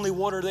only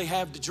water they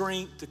have to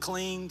drink, to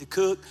clean, to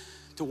cook,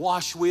 to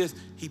wash with.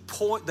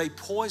 They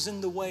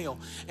poisoned the well.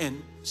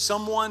 And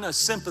someone, a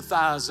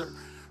sympathizer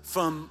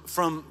from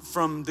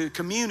the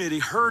community,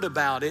 heard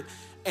about it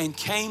and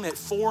came at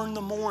 4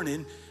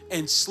 a.m.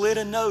 and slid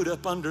a note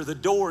up under the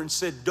door and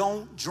said,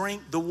 "Don't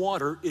drink the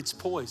water, it's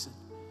poison."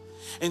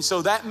 And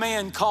so that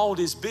man called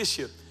his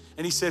bishop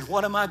and he said,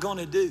 "What am I going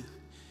to do?"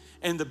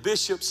 And the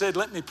bishop said,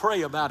 "Let me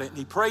pray about it." And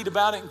he prayed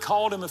about it and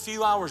called him a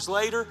few hours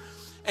later.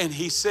 And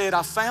he said,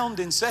 "I found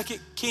in 2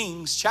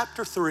 Kings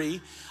chapter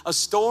 3 a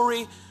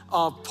story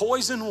of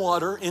poison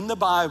water in the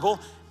Bible.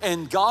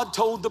 And God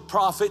told the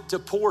prophet to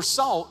pour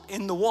salt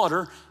in the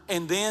water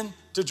and then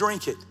to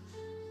drink it."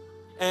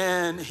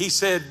 And he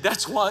said,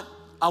 "That's what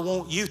I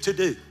want you to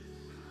do."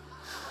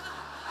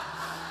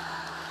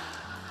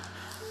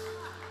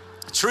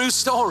 True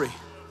story.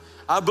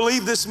 I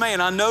believe this man.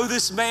 I know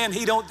this man.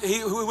 He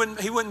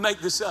wouldn't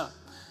make this up.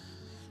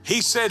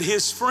 He said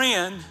his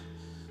friend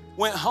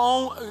went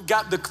home,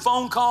 got the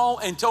phone call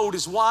and told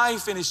his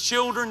wife and his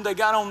children. They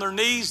got on their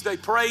knees. They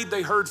prayed.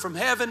 They heard from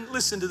heaven.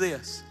 Listen to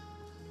this.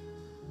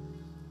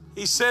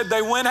 He said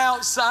they went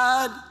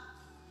outside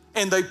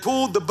and they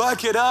pulled the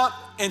bucket up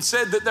and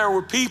said that there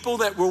were people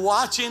that were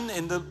watching,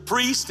 and the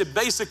priest had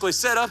basically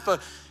set up a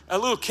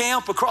little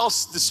camp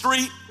across the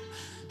street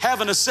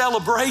having a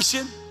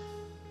celebration.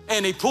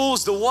 And he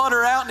pulls the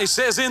water out and he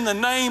says, "In the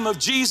name of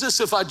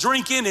Jesus, if I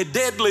drink any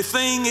deadly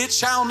thing, it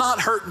shall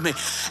not hurt me."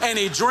 And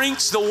he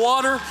drinks the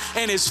water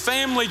and his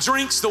family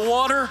drinks the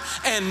water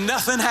and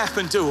nothing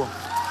happened to him.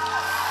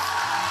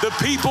 The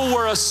people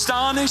were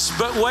astonished,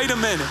 but wait a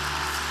minute.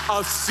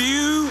 A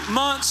few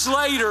months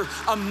later,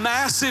 a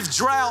massive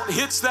drought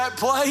hits that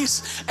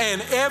place,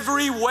 and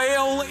every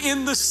well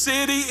in the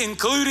city,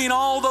 including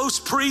all those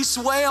priests'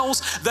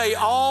 wells, they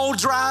all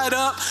dried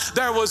up.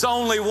 There was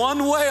only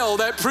one well.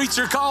 That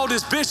preacher called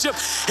his bishop.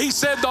 He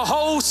said, "The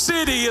whole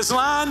city is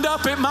lined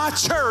up at my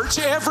church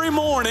every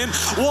morning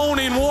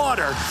wanting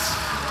water."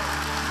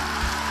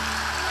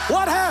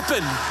 What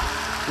happened?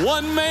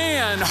 One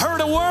man heard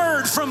a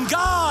word from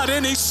God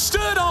and he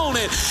stood on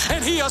it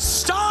and he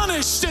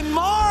astonished and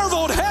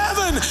marveled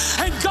heaven,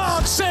 and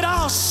God said,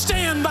 "I'll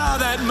stand by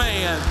that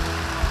man.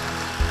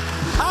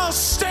 I'll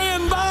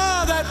stand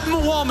by that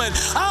woman.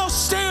 I'll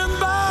stand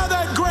by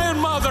that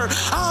grandmother.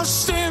 I'll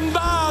stand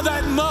by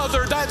that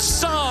mother, that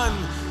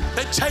son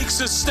that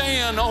takes a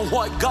stand on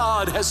what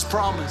God has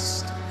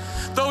promised."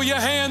 Throw your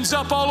hands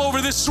up all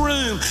over this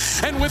room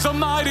and with a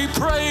mighty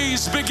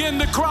praise begin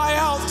to cry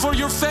out for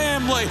your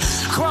family,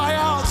 cry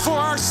out for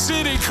our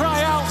city,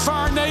 cry out for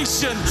our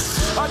nation.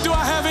 Do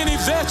I have any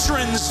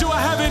veterans? Do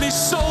I have any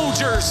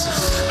soldiers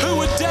who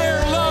would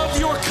dare love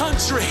your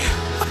country?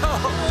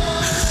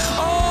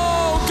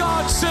 Oh,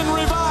 God, send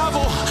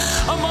revival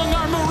among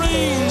our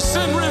Marines,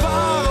 send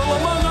revival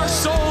among our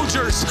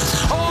soldiers.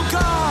 Oh,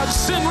 God,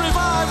 send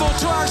revival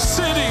to our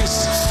cities.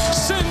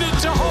 Send it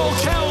to Whole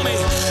County.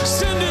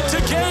 Send it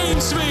to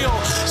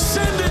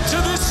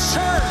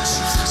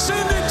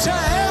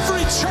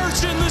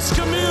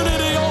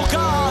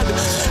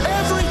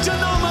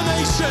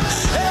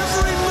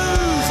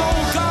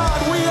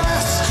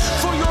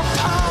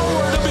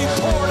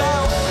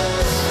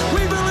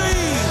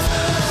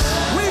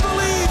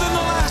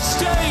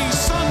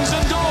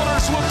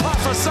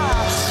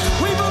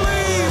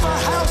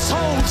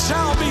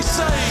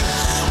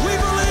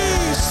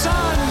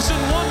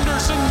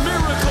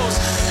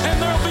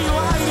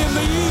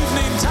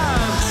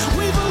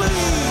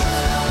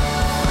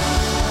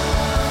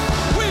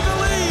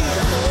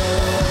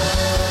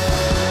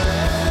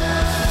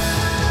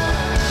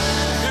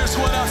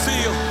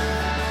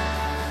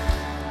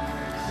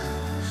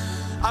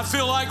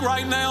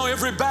right now,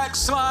 every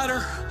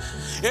backslider,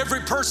 every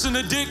person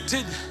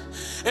addicted,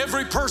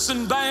 every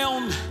person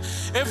bound,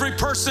 every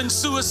person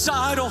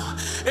suicidal,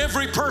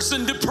 every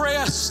person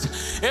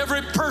depressed,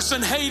 every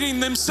person hating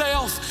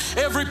themselves,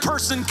 every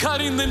person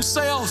cutting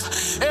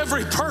themselves,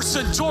 every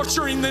person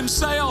torturing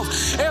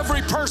themselves,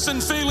 every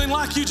person feeling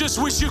like you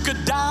just wish you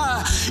could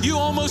die. You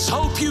almost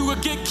hope you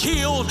would get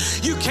killed.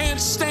 You can't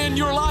stand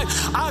your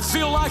life. I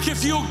feel like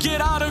if you'll get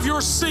out of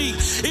your seat,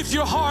 if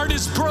your heart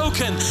is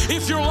broken,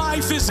 if your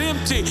life is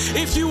empty,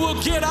 if you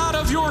will get out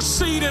of your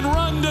seat and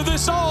run to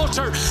this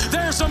altar,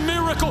 there's a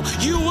miracle.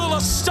 You will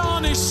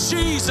astonish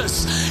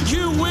Jesus.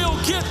 You will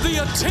get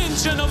the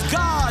attention of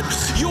God.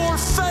 Your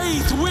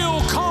faith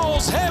will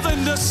cause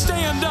heaven to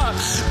stand up.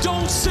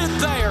 Don't sit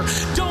there.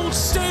 Don't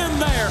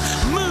stand there.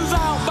 Move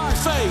out by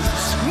faith.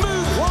 Move.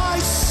 Why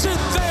sit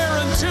there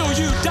until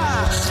you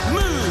die?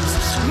 Move.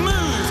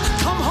 Move.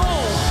 Come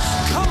home.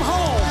 Come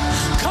home.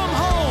 Come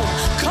home.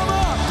 Come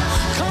up.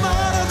 Come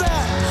out of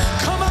that.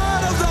 Come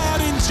out of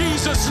that in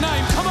Jesus'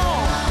 name. Come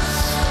on.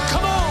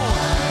 Come on.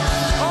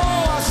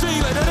 Oh, I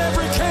feel it at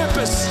every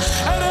campus.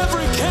 At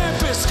every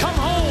campus. Come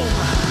home.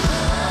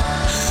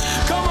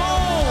 Come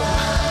home.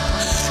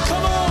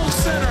 Come on,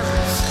 sinner.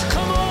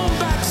 Come on,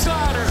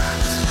 backslider.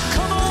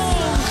 Come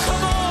on,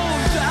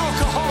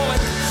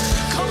 alcoholic.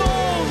 Come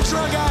on,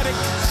 drug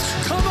addict.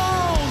 Come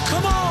on.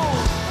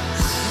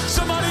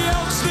 Somebody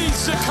else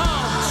needs to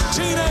come.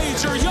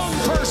 Teenager, young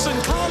person,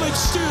 college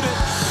student.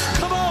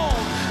 Come on.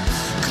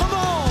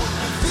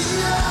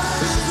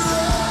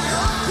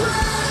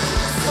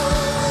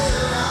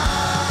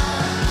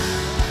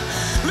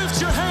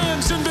 Lift your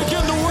hands and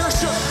begin to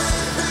worship.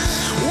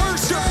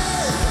 Worship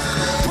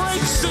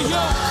breaks the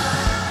yoke.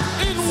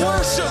 In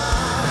worship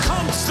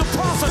comes the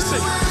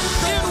prophecy.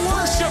 In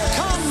worship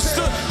comes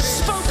the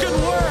spoken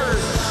word.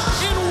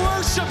 In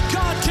worship,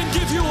 God can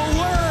give you a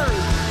word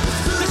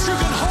that you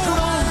can hold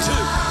on to.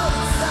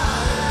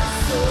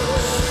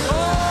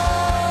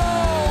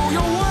 Oh,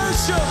 your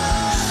worship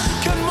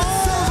can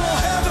marvel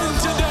heaven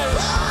today.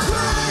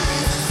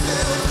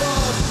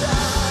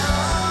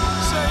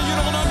 Say you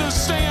don't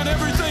understand,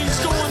 everything's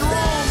going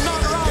wrong,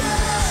 not right.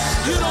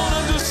 You don't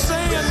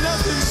understand,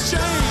 nothing's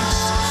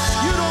changed.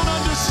 You don't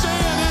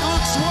understand, it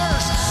looks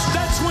worse.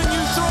 That's when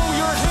you throw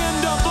your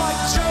hand up like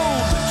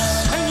Job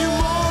and you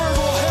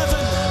marvel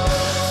heaven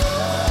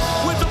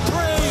with the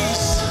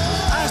praise.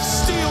 I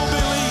still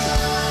believe,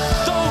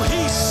 though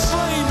he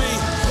slay me,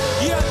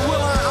 yet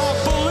will I'll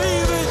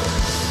believe it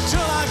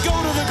till I go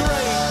to the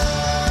grave.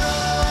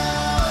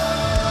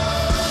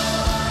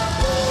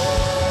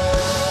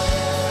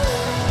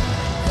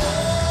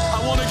 I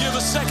want to give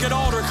a second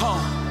altar call.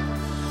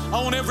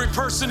 I want every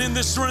person in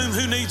this room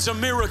who needs a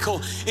miracle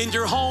in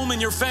your home,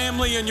 in your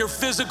family, in your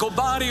physical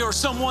body, or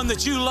someone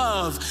that you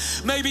love.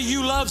 Maybe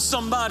you love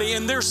somebody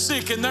and they're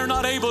sick and they're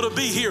not able to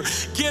be here.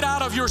 Get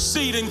out of your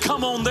seat and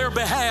come on their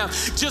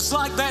behalf. Just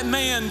like that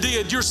man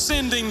did. You're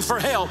sending for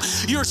help.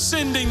 You're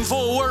sending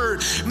for a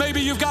word. Maybe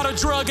you've got a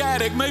drug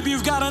addict. Maybe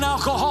you've got an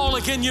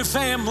alcoholic in your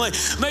family.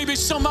 Maybe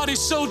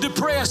somebody's so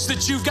depressed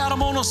that you've got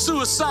them on a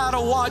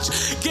suicidal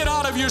watch. Get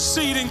out of your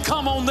seat and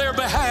come on their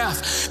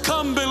behalf.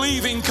 Come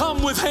believing.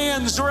 Come with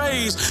hands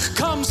raised.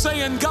 Come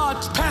saying, God,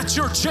 pat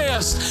your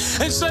chest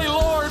and say,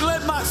 Lord,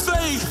 let my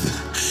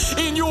faith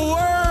in your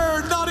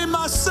word, not in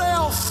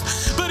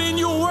myself, but in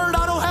your word.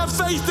 I don't have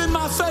faith in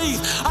my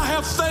faith. I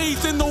have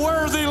faith in the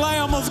worthy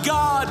Lamb of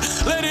God.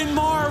 Let it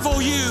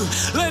marvel you.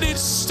 Let it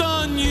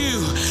stun you.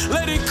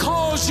 Let it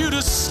cause you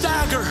to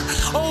stagger.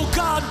 Oh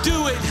God,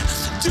 do it.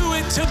 Do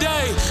it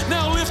today.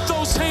 Now lift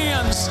those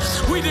hands.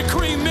 We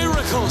decree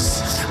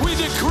miracles. We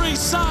decree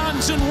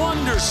signs and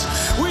wonders.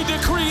 We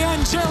decree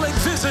angelic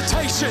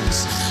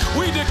visitations.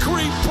 We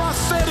decree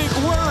prophetic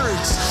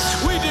words.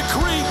 We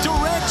decree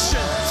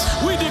direction.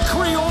 We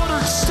decree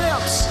ordered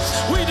steps.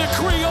 We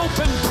decree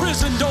open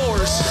prison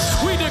doors.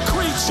 We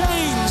decree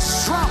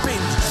chains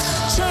dropping,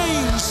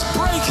 chains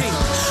breaking,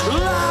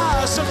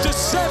 lies of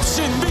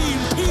deception being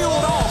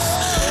peeled off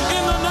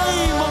in the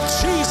name of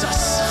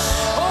Jesus.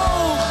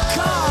 Oh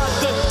God,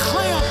 the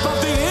clamp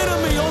of the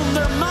enemy on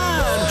their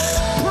mind,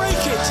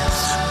 break it,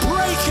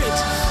 break it,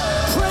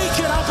 break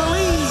it. I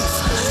believe.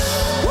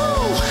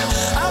 Woo!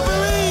 I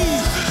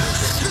believe.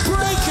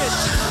 Break it.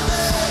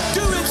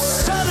 Do it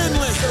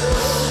suddenly.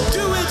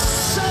 Do it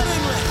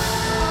suddenly.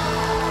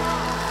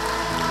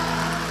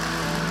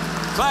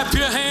 Clap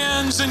your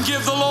hands and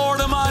give the Lord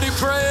a mighty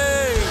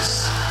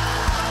praise.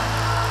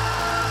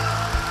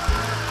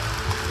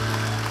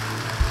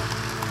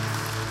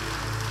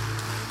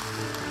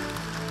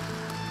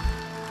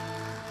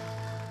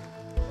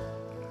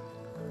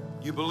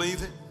 You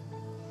believe it?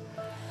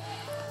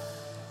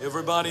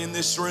 Everybody in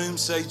this room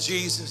say,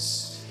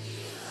 Jesus,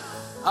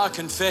 I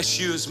confess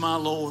you as my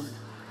Lord.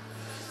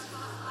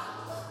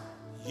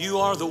 You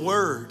are the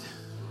Word.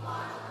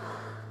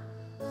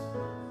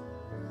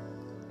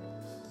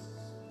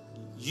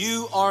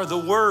 You are the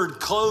Word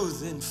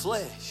clothed in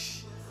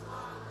flesh.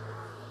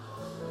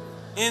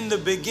 In the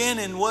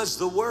beginning was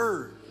the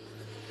Word.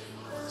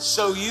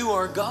 So you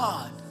are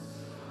God.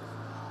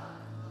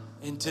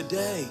 And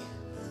today,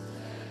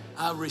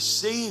 I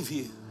receive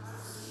you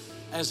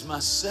as my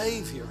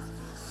Savior,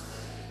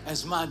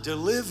 as my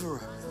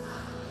deliverer,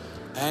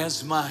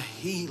 as my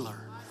healer,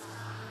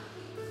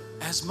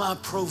 as my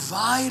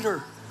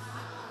provider.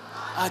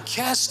 I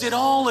cast it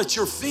all at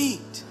your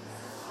feet,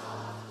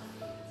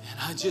 and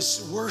I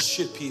just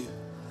worship you.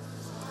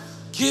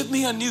 Give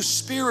me a new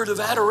spirit of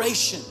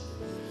adoration.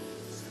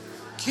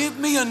 Give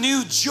me a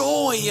new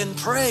joy and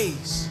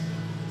praise.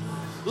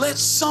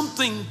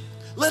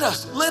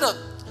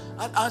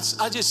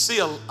 I just see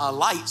a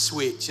light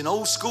switch, an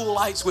old school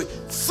light switch.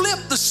 Flip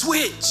the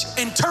switch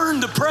and turn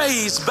the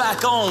praise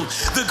back on,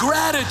 the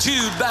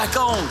gratitude back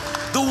on,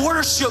 the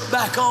worship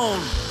back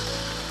on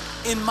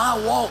in my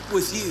walk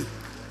with you.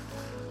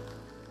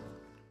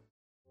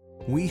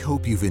 We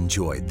hope you've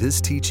enjoyed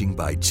this teaching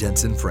by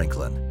Jentezen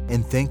Franklin,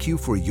 and thank you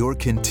for your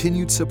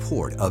continued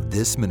support of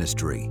this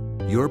ministry.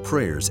 Your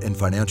prayers and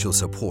financial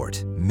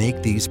support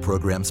make these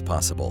programs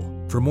possible.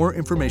 For more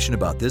information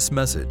about this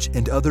message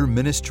and other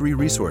ministry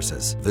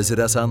resources, visit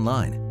us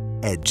online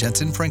at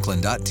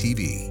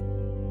jentezenfranklin.tv.